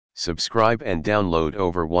Subscribe and download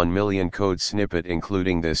over 1 million code snippet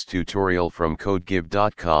including this tutorial from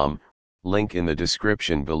codegive.com, link in the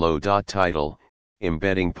description below. Title,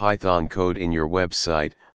 Embedding Python Code in Your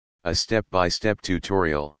Website, a step-by-step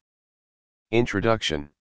tutorial. Introduction.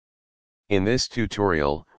 In this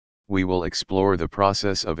tutorial, we will explore the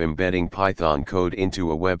process of embedding Python code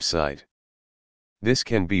into a website. This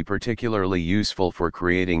can be particularly useful for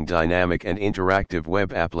creating dynamic and interactive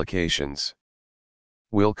web applications.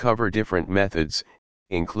 We'll cover different methods,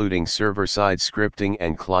 including server-side scripting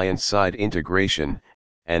and client-side integration,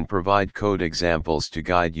 and provide code examples to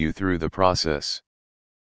guide you through the process.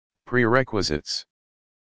 Prerequisites.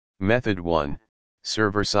 Method 1,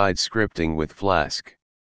 server-side scripting with Flask.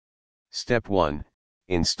 Step 1,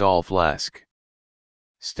 install Flask.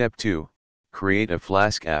 Step 2, create a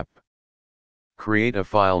Flask app. Create a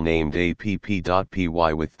file named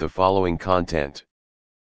app.py with the following content.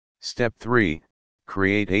 Step 3,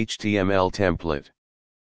 create HTML template.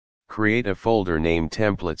 Create a folder named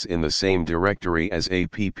templates in the same directory as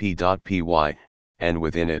app.py, and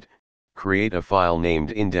within it, create a file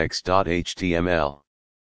named index.html.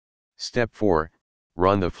 Step 4,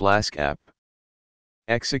 run the Flask app.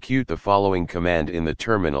 Execute the following command in the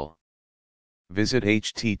terminal. Visit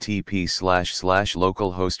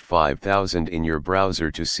http://localhost 5000 in your browser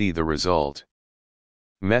to see the result.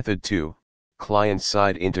 Method 2,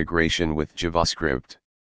 client-side integration with JavaScript.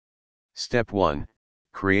 Step 1,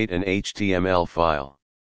 create an HTML file.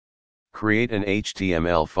 Create an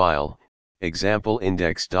HTML file, example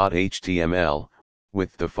index.html,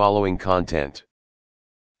 with the following content.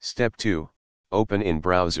 Step 2, open in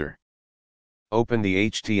browser. Open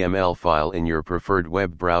the HTML file in your preferred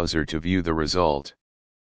web browser to view the result.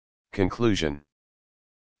 Conclusion.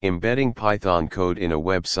 Embedding Python code in a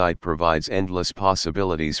website provides endless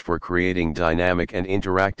possibilities for creating dynamic and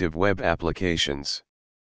interactive web applications.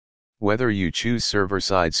 Whether you choose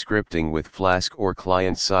server-side scripting with Flask or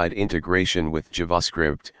client-side integration with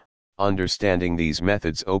JavaScript, understanding these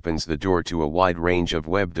methods opens the door to a wide range of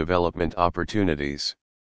web development opportunities.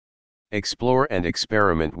 Explore and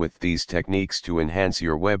experiment with these techniques to enhance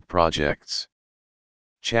your web projects.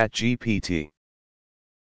 ChatGPT.